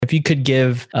if you could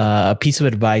give a piece of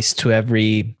advice to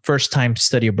every first-time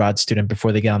study abroad student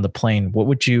before they get on the plane, what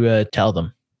would you tell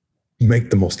them? Make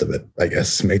the most of it, I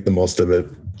guess. Make the most of it.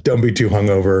 Don't be too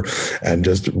hungover and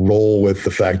just roll with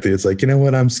the fact that it's like, you know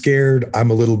what, I'm scared. I'm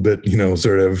a little bit,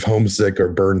 sort of homesick or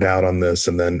burned out on this.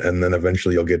 And then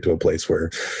eventually you'll get to a place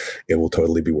where it will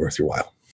totally be worth your while.